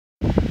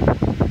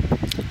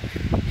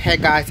Hey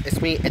guys,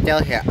 it's me,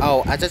 Adele here.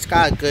 Oh, I just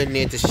got a good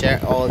news to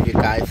share all of you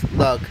guys.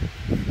 Look,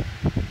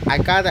 I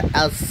got an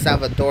El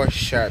Salvador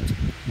shirt,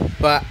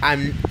 but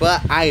I'm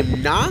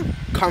not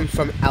come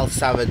from El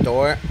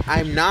Salvador.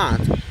 I'm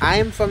not.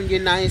 I'm from the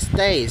United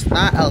States,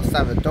 not El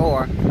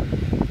Salvador.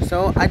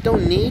 So I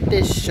don't need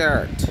this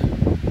shirt.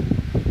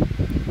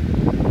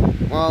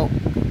 Well,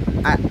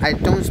 I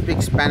don't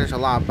speak Spanish a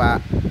lot,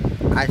 but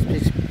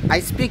I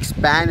speak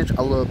Spanish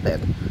a little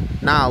bit.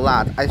 Not a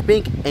lot. I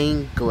speak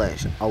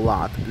English a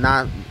lot,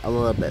 not a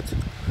little bit.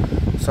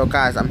 So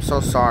guys, I'm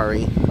so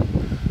sorry.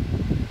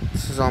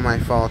 This is all my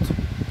fault.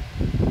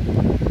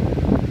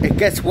 And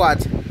guess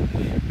what?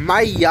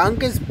 My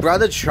youngest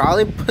brother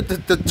Charlie put the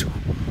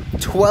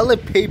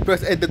toilet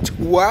papers in the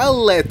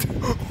toilet.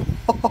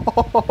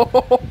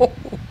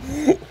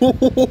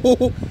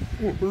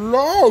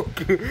 Look!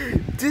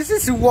 This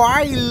is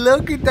why.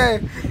 Look at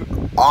that.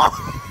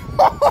 Oh.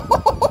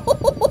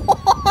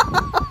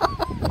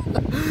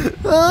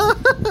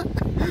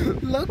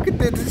 Look at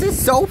this. This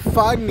is so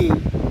funny.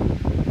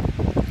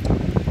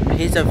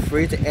 He's a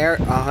freeze air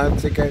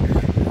again.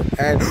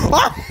 And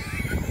oh!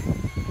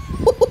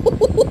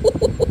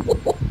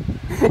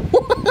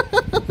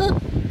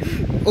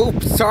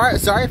 Oops,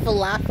 sorry for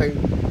laughing.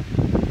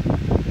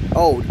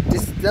 Oh,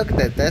 look at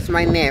that. That's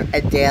my name,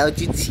 Adele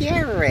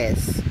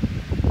Gutierrez.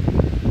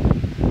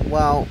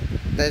 Well,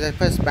 they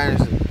put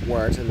Spanish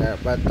words in there,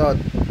 but I thought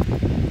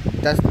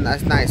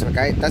that's nice.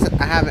 Okay,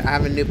 I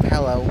have a new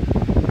pillow.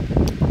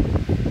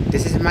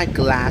 This is my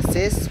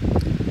glasses.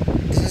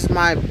 This is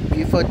my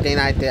beautiful thing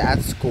I did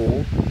at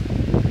school.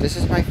 This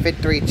is my Fit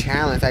 3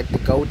 challenge. I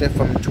go there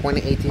from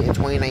 2018 and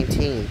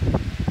 2019.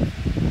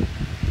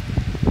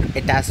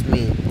 And that's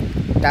me.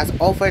 That's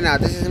all for now.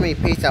 This is me.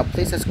 Peace out.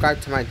 Please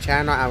subscribe to my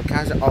channel. I'll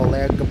catch you all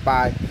later.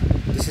 Goodbye.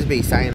 This is me signing.